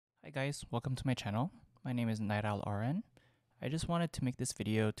guys, welcome to my channel. My name is Nairal RN. I just wanted to make this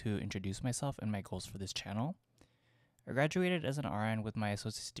video to introduce myself and my goals for this channel. I graduated as an RN with my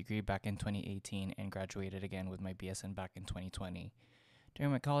associate's degree back in 2018 and graduated again with my BSN back in 2020.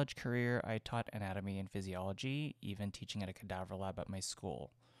 During my college career, I taught anatomy and physiology, even teaching at a cadaver lab at my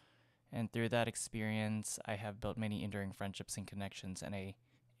school. And through that experience, I have built many enduring friendships and connections, and I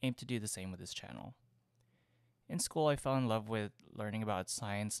aim to do the same with this channel. In school, I fell in love with learning about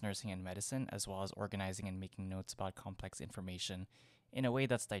science, nursing, and medicine, as well as organizing and making notes about complex information in a way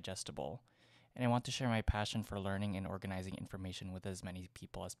that's digestible. And I want to share my passion for learning and organizing information with as many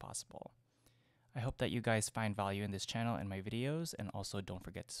people as possible. I hope that you guys find value in this channel and my videos, and also don't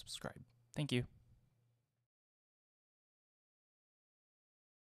forget to subscribe. Thank you.